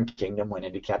southern kingdom went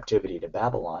into captivity to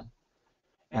Babylon.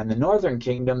 And the northern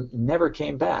kingdom never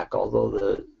came back, although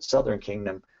the southern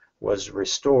kingdom was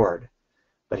restored.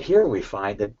 But here we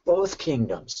find that both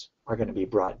kingdoms are going to be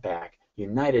brought back,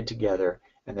 united together,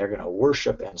 and they're going to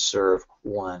worship and serve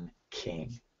one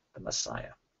king, the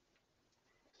Messiah.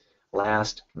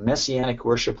 Last, messianic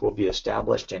worship will be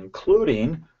established,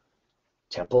 including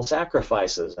temple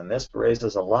sacrifices. And this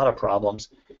raises a lot of problems,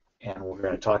 and we're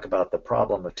going to talk about the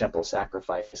problem of temple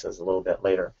sacrifices a little bit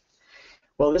later.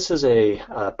 Well, this is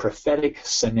a prophetic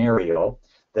scenario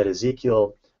that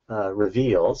Ezekiel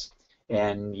reveals,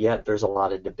 and yet there's a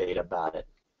lot of debate about it.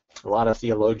 A lot of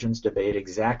theologians debate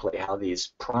exactly how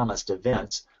these promised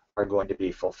events are going to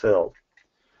be fulfilled.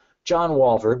 John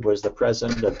Walvoord was the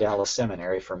president of Dallas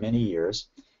Seminary for many years,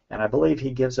 and I believe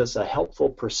he gives us a helpful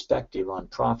perspective on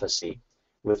prophecy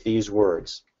with these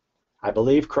words. I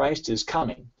believe Christ is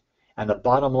coming, and the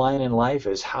bottom line in life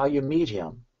is how you meet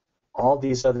him. All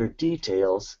these other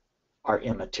details are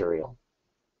immaterial.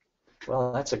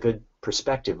 Well, that's a good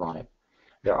perspective on it.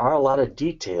 There are a lot of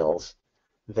details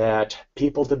that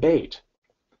people debate,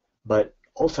 but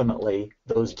ultimately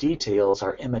those details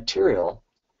are immaterial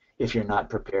if you're not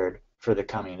prepared for the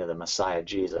coming of the Messiah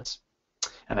Jesus.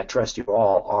 And I trust you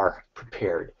all are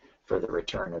prepared for the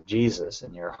return of Jesus,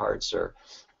 and your hearts are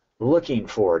looking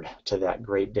forward to that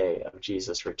great day of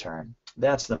Jesus' return.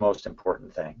 That's the most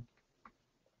important thing.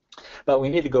 But we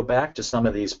need to go back to some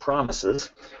of these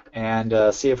promises and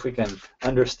see if we can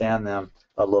understand them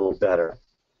a little better.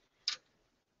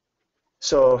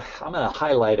 So I'm going to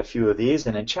highlight a few of these,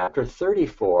 and in chapter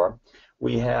 34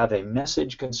 we have a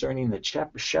message concerning the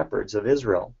shepherds of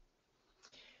Israel.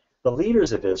 The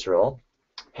leaders of Israel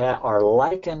are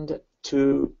likened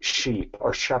to sheep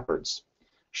or shepherds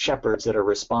that are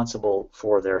responsible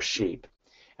for their sheep.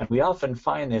 And we often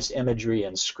find this imagery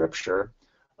in Scripture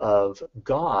of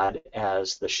God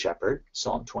as the shepherd.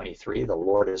 Psalm 23, the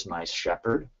Lord is my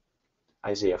shepherd.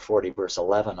 Isaiah 40, verse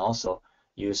 11 also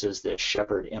uses this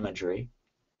shepherd imagery.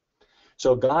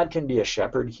 So God can be a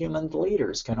shepherd. Human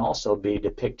leaders can also be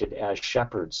depicted as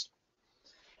shepherds.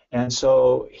 And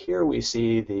so here we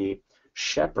see the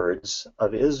shepherds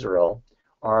of Israel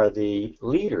are the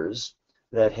leaders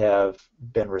that have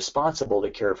been responsible to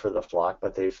care for the flock,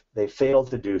 but they've failed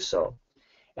to do so.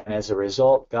 And as a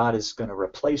result, God is going to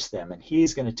replace them, and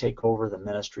he's going to take over the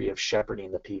ministry of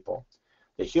shepherding the people.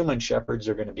 The human shepherds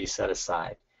are going to be set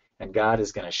aside, and God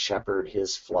is going to shepherd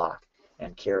his flock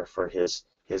and care for his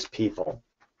people.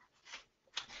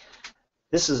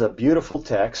 This is a beautiful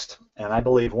text, and I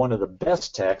believe one of the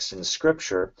best texts in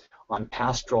Scripture on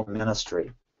pastoral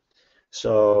ministry.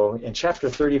 So in chapter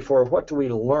 34, what do we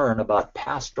learn about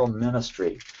pastoral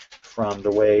ministry from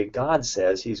the way God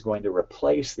says he's going to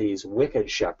replace these wicked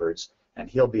shepherds and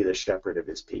he'll be the shepherd of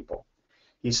his people?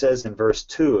 He says in verse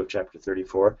 2 of chapter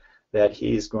 34 that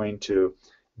he's going to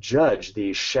judge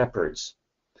these shepherds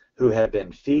who have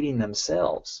been feeding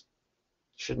themselves.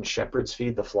 Shouldn't shepherds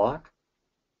feed the flock?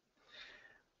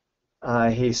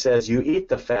 He says, you eat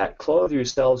the fat, clothe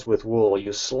yourselves with wool,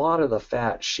 you slaughter the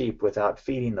fat sheep without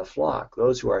feeding the flock.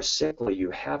 Those who are sickly you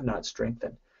have not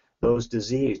strengthened. Those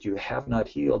diseased you have not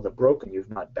healed. The broken you've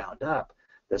not bound up.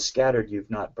 The scattered you've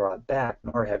not brought back,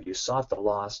 nor have you sought the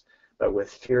lost, but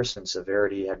with fierce and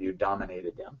severity have you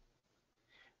dominated them.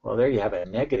 Well, there you have a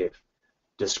negative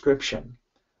description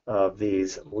of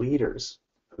these leaders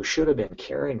who should have been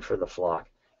caring for the flock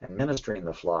and ministering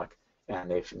the flock, and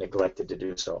they've neglected to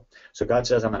do so. So God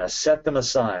says, I'm going to set them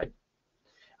aside.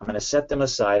 I'm going to set them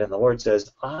aside, and the Lord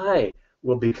says, I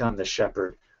will become the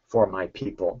shepherd for my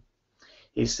people.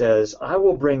 He says, I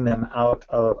will bring them out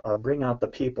bring out the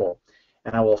people,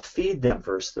 and I will feed them,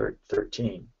 verse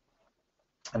 13,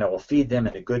 and I will feed them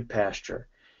in a good pasture,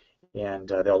 and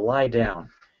they'll lie down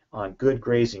on good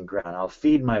grazing ground. I'll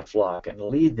feed my flock and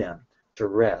lead them to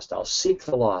rest. I'll seek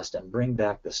the lost and bring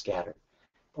back the scattered.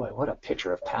 Boy, what a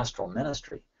picture of pastoral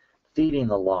ministry. Feeding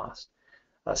the lost,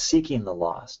 seeking the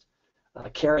lost,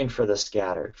 caring for the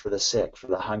scattered, for the sick, for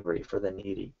the hungry, for the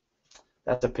needy.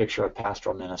 That's a picture of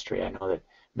pastoral ministry. I know that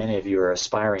many of you are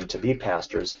aspiring to be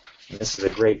pastors, and this is a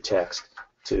great text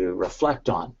to reflect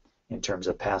on in terms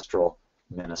of pastoral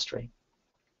ministry.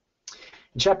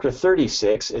 In chapter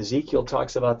 36, Ezekiel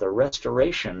talks about the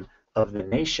restoration of the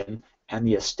nation and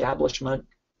the establishment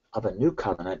of a new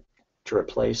covenant to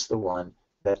replace the one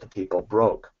that the people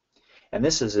broke. And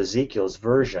this is Ezekiel's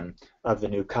version of the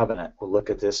new covenant. We'll look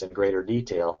at this in greater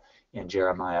detail in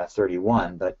Jeremiah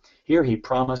 31, but here he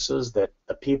promises that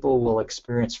the people will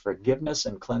experience forgiveness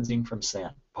and cleansing from sin.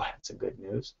 Boy, that's a good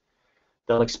news.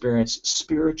 They'll experience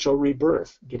spiritual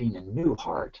rebirth, getting a new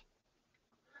heart.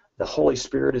 The Holy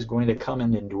Spirit is going to come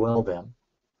and indwell them,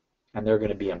 and they're going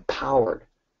to be empowered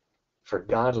for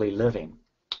godly living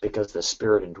because the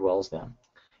Spirit indwells them,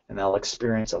 and they'll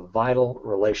experience a vital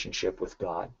relationship with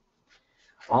God.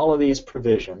 All of these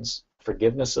provisions,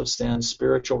 forgiveness of sins,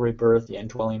 spiritual rebirth, the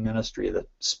indwelling ministry of the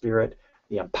Spirit,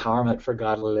 the empowerment for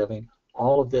godly living,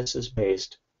 All of this is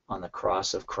based on the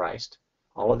cross of Christ.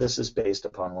 All of this is based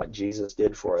upon what Jesus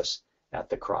did for us at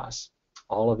the cross.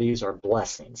 All of these are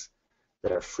blessings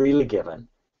that are freely given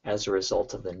as a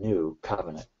result of the new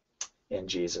covenant in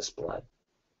Jesus' blood.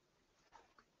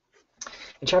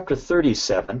 In chapter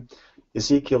 37,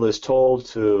 Ezekiel is told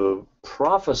to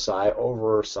prophesy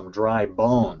over some dry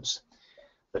bones.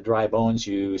 The dry bones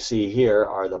you see here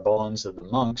are the bones of the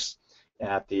monks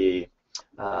at the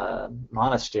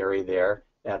monastery there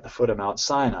at the foot of Mount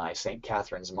Sinai, St.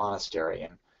 Catherine's Monastery.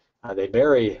 And they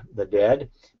bury the dead,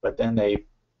 but then they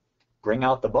bring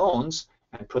out the bones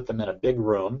and put them in a big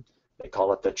room. They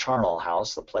call it the charnel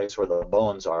house, the place where the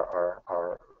bones are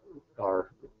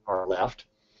left.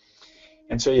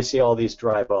 And so you see all these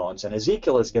dry bones. And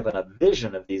Ezekiel is given a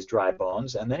vision of these dry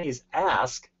bones, and then he's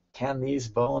asked, can these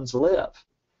bones live?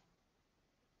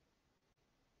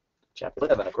 Chapter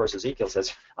 11, of course, Ezekiel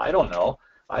says, I don't know.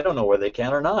 I don't know whether they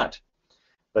can or not.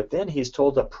 But then he's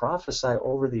told to prophesy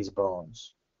over these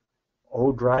bones.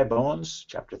 O dry bones,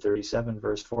 chapter 37,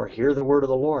 verse 4, hear the word of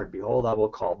the Lord. Behold, I will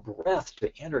call breath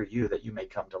to enter you that you may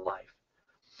come to life.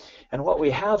 And what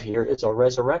we have here is a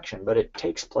resurrection, but it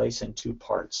takes place in two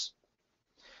parts.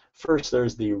 First,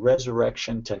 there's the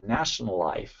resurrection to national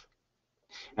life,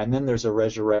 and then there's a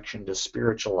resurrection to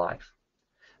spiritual life.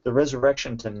 The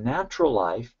resurrection to natural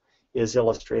life is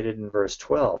illustrated in verse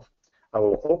 12. I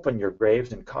will open your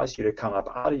graves and cause you to come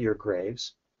up out of your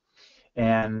graves,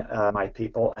 and my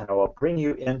people, and I will bring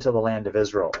you into the land of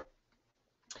Israel.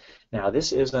 Now,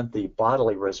 this isn't the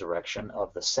bodily resurrection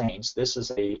of the saints. This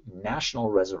is a national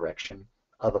resurrection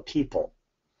of a people.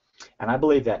 And I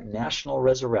believe that national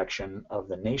resurrection of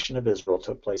the nation of Israel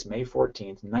took place May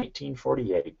 14th,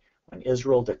 1948, when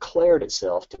Israel declared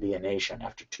itself to be a nation.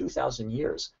 After 2,000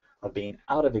 years of being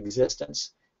out of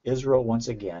existence, Israel once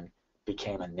again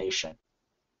became a nation.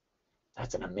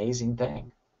 That's an amazing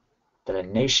thing, that a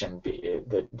nation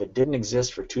that didn't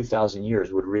exist for 2,000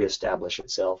 years would reestablish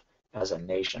itself as a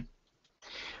nation.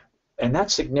 And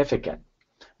that's significant.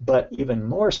 But even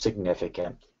more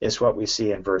significant is what we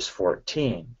see in verse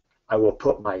 14. I will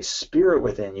put my spirit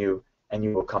within you, and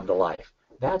you will come to life.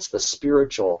 That's the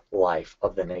spiritual life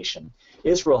of the nation.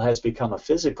 Israel has become a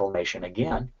physical nation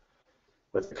again,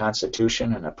 with a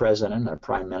constitution and a president and a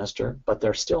prime minister, but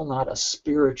they're still not a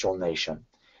spiritual nation.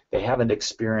 They haven't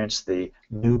experienced the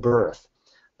new birth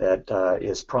that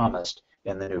is promised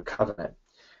in the new covenant.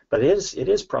 But it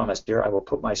is promised here, I will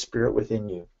put my spirit within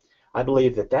you. I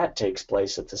believe that that takes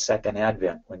place at the second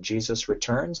advent, when Jesus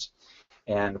returns,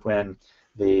 and when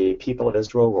the people of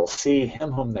Israel will see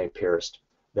him whom they pierced.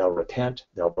 They'll repent,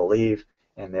 they'll believe,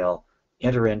 and they'll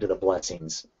enter into the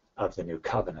blessings of the new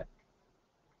covenant.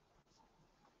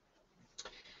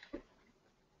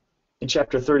 In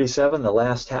chapter 37, the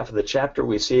last half of the chapter,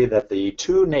 we see that the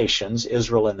two nations,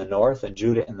 Israel in the north and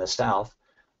Judah in the south,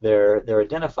 they're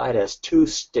identified as two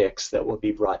sticks that will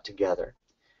be brought together.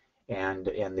 And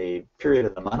in the period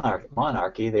of the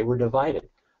monarchy, they were divided,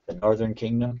 the northern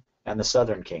kingdom and the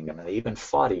southern kingdom, and they even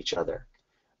fought each other.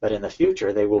 But in the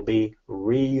future, they will be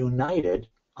reunited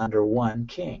under one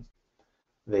king.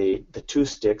 The two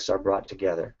sticks are brought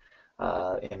together.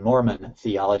 In Mormon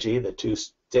theology, the two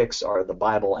sticks are the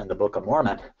Bible and the Book of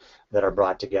Mormon that are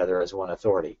brought together as one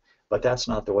authority. But that's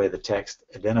not the way the text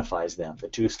identifies them. The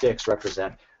two sticks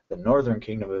represent the northern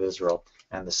kingdom of Israel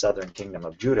and the southern kingdom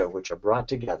of Judah, which are brought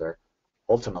together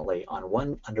ultimately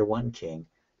under one king,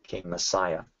 King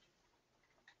Messiah.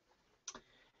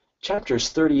 Chapters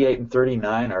 38 and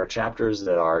 39 are chapters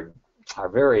that are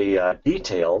very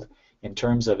detailed in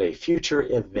terms of a future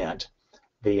event,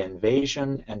 the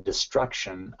invasion and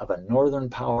destruction of a northern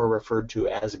power referred to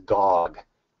as Gog,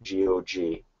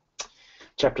 G-O-G.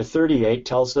 Chapter 38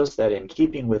 tells us that in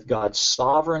keeping with God's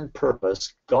sovereign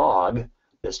purpose, Gog,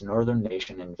 this northern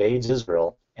nation, invades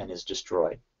Israel and is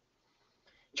destroyed.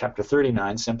 Chapter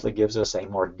 39 simply gives us a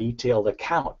more detailed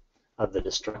account of the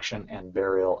destruction and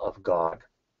burial of Gog.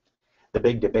 The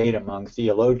big debate among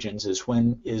theologians is,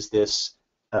 when is this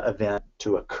event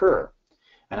to occur?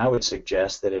 And I would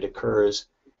suggest that it occurs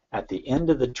at the end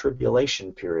of the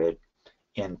tribulation period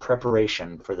in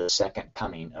preparation for the second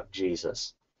coming of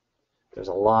Jesus. There's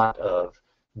a lot of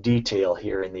detail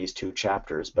here in these two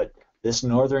chapters, but this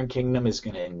northern kingdom is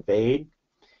going to invade,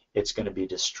 it's going to be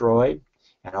destroyed,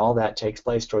 and all that takes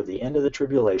place toward the end of the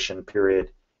tribulation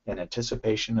period in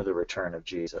anticipation of the return of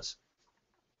Jesus.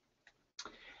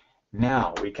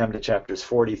 Now we come to chapters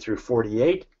 40 through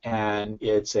 48, and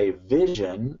it's a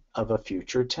vision of a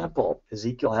future temple.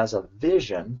 Ezekiel has a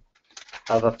vision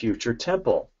of a future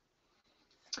temple.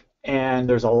 And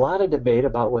there's a lot of debate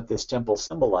about what this temple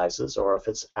symbolizes or if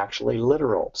it's actually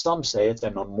literal. Some say it's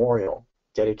a memorial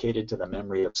dedicated to the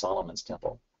memory of Solomon's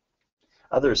temple.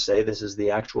 Others say this is the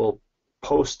actual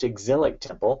post-exilic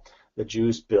temple the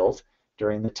Jews built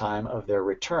during the time of their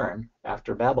return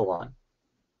after Babylon.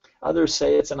 Others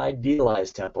say it's an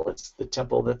idealized temple. It's the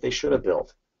temple that they should have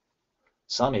built.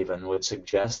 Some even would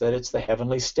suggest that it's the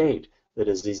heavenly state that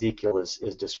Ezekiel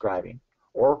is describing,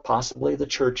 or possibly the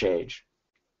church age.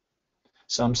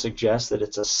 Some suggest that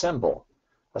it's a symbol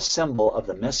of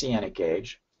the Messianic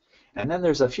age. And then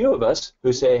there's a few of us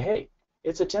who say, hey,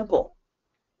 it's a temple.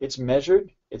 It's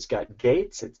measured, it's got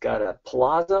gates, it's got a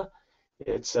plaza,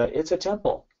 it's a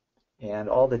temple. And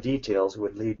all the details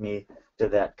would lead me to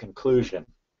that conclusion.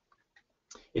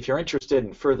 If you're interested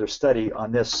in further study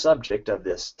on this subject of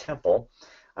this temple,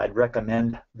 I'd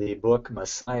recommend the book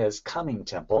Messiah's Coming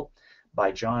Temple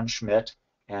by John Schmidt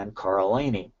and Carl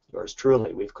Laney. Yours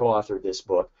truly. We've co-authored this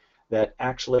book that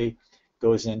actually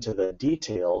goes into the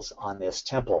details on this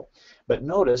temple. But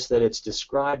notice that it's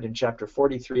described in chapter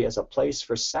 43 as a place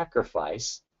for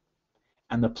sacrifice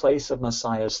and the place of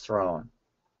Messiah's throne.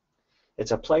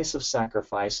 It's a place of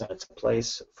sacrifice and it's a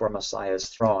place for Messiah's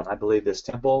throne. I believe this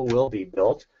temple will be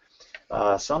built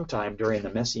sometime during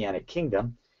the Messianic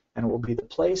kingdom, and it will be the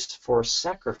place for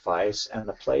sacrifice and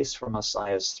the place for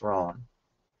Messiah's throne.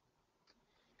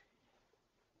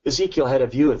 Ezekiel had a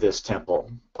view of this temple,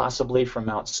 possibly from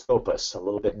Mount Scopus, a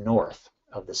little bit north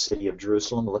of the city of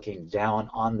Jerusalem, looking down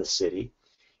on the city,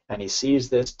 and he sees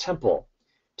this temple.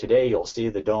 Today you'll see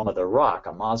the Dome of the Rock,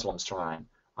 a Muslim shrine,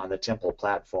 on the temple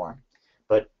platform.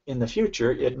 But in the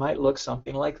future, it might look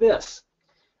something like this.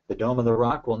 The Dome of the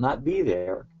Rock will not be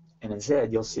there, and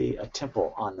instead you'll see a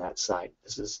temple on that site.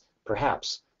 This is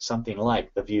perhaps something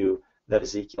like the view that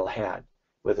Ezekiel had,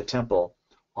 with a temple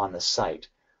on the site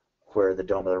where the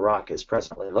Dome of the Rock is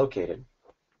presently located.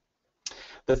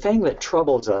 The thing that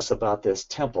troubles us about this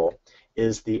temple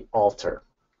is the altar.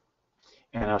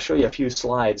 And I'll show you a few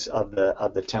slides of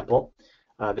the temple.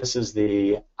 This is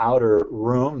the outer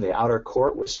room, the outer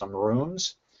court, with some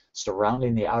rooms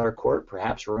surrounding the outer court,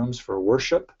 perhaps rooms for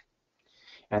worship.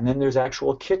 And then there's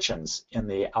actual kitchens in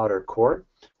the outer court,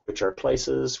 which are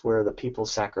places where the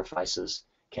people's sacrifices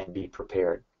can be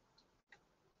prepared.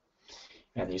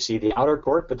 And you see the outer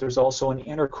court, but there's also an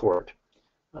inner court.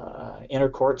 Inner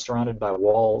court surrounded by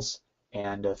walls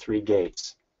and 3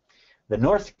 gates. The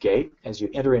north gate, as you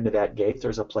enter into that gate,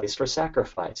 there's a place for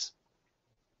sacrifice.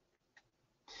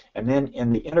 And then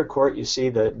in the inner court, you see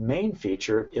the main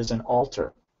feature is an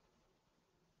altar.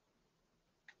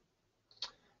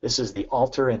 This is the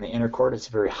altar in the inner court. It's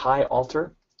a very high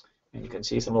altar, and you can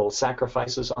see some little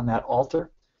sacrifices on that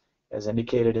altar. As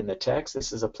indicated in the text,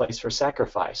 this is a place for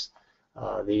sacrifice.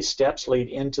 These steps lead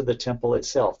into the temple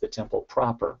itself, the temple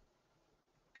proper.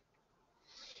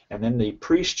 And then the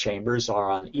priest chambers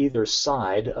are on either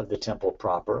side of the temple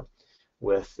proper,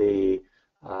 with the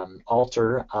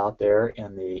altar out there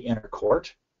in the inner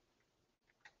court.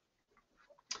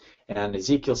 And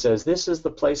Ezekiel says, "This is the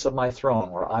place of my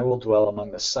throne, where I will dwell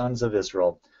among the sons of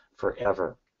Israel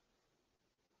forever."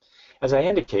 As I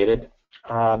indicated,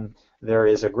 there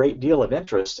is a great deal of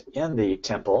interest in the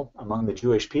temple among the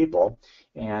Jewish people,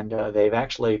 and they've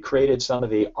actually created some of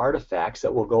the artifacts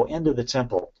that will go into the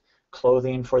temple,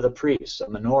 clothing for the priests, a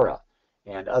menorah,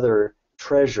 and other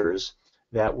treasures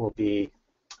that will be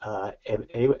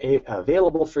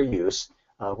available for use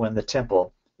when the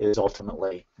temple is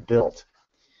ultimately built.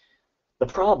 The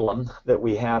problem that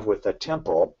we have with the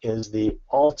temple is the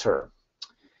altar.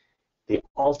 The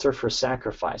altar for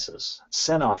sacrifices.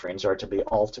 Sin offerings are to be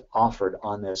offered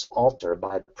on this altar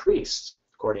by the priests,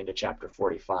 according to chapter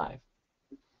 45.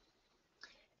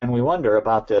 And we wonder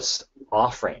about this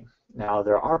offering. Now,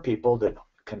 there are people that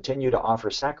continue to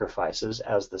offer sacrifices,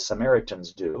 as the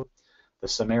Samaritans do. The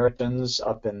Samaritans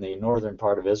up in the northern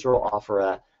part of Israel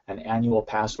offer an annual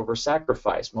Passover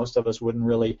sacrifice. Most of us wouldn't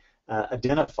really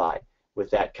identify with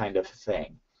that kind of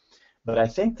thing. But I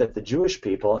think that the Jewish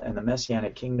people in the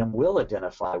Messianic kingdom will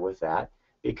identify with that,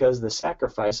 because the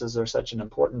sacrifices are such an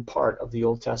important part of the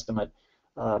Old Testament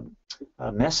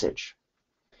message.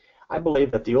 I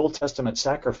believe that the Old Testament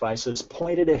sacrifices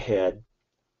pointed ahead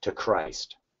to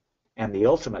Christ and the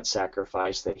ultimate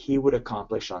sacrifice that he would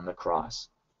accomplish on the cross.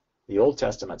 The Old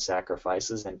Testament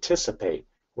sacrifices anticipate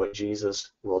what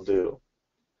Jesus will do.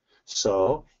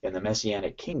 So, in the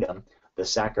Messianic kingdom, the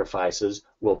sacrifices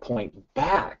will point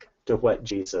back to what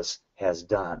Jesus has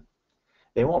done.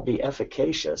 They won't be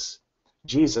efficacious.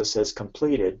 Jesus has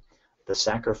completed the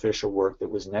sacrificial work that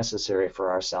was necessary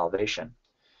for our salvation.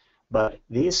 But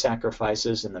these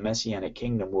sacrifices in the Messianic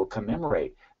kingdom will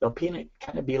commemorate. They'll kind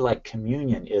of be like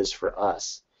communion is for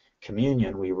us.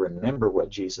 Communion, we remember what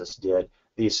Jesus did.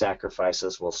 These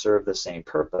sacrifices will serve the same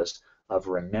purpose of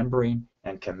remembering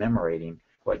and commemorating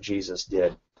what Jesus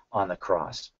did on the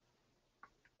cross.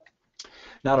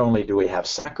 Not only do we have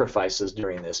sacrifices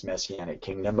during this Messianic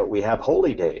kingdom, but we have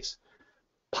holy days.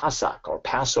 Pasach, or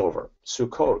Passover,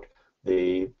 Sukkot,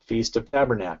 the Feast of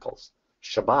Tabernacles,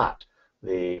 Shabbat,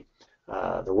 the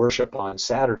worship on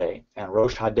Saturday, and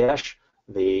Rosh Hadesh,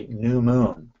 the new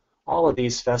moon. All of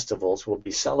these festivals will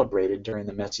be celebrated during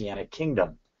the Messianic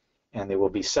kingdom, and they will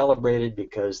be celebrated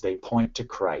because they point to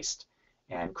Christ,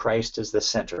 and Christ is the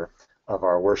center of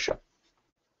our worship.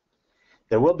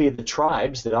 There will be the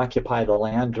tribes that occupy the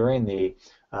land during the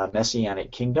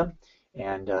Messianic kingdom,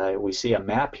 and we see a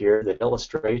map here that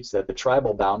illustrates that the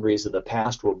tribal boundaries of the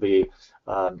past will be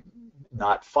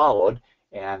not followed,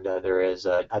 and there is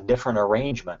a different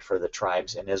arrangement for the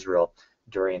tribes in Israel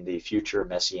during the future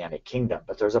Messianic kingdom.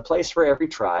 But there's a place for every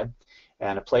tribe,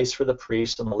 and a place for the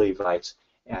priests and the Levites,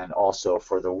 and also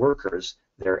for the workers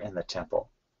there in the temple.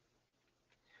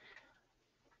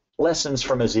 Lessons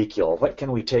from Ezekiel. What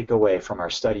can we take away from our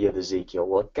study of Ezekiel?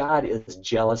 Well, God is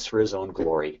jealous for his own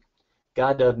glory.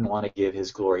 God doesn't want to give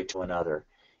his glory to another.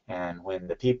 And when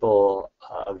the people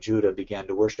of Judah began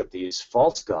to worship these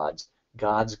false gods,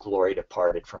 God's glory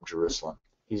departed from Jerusalem.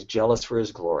 He's jealous for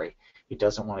his glory. He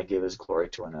doesn't want to give his glory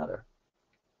to another.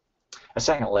 A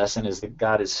second lesson is that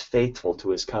God is faithful to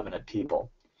his covenant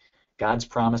people. God's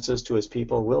promises to his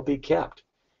people will be kept,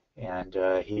 and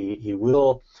he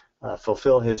will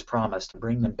fulfill his promise to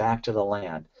bring them back to the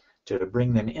land, to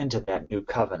bring them into that new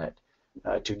covenant,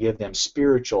 to give them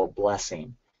spiritual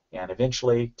blessing, and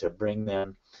eventually to bring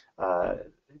them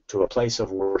to a place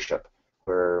of worship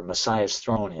where Messiah's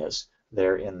throne is,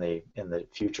 there in the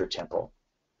future temple.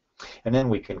 And then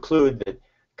we conclude that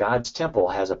God's temple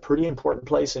has a pretty important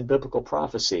place in biblical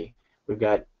prophecy. We've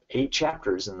got 8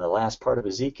 chapters in the last part of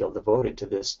Ezekiel devoted to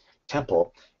this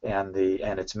temple and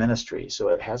its ministry, so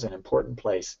it has an important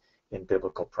place in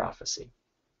biblical prophecy.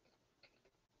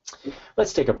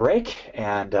 Let's take a break,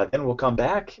 and then we'll come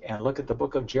back and look at the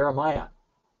book of Jeremiah.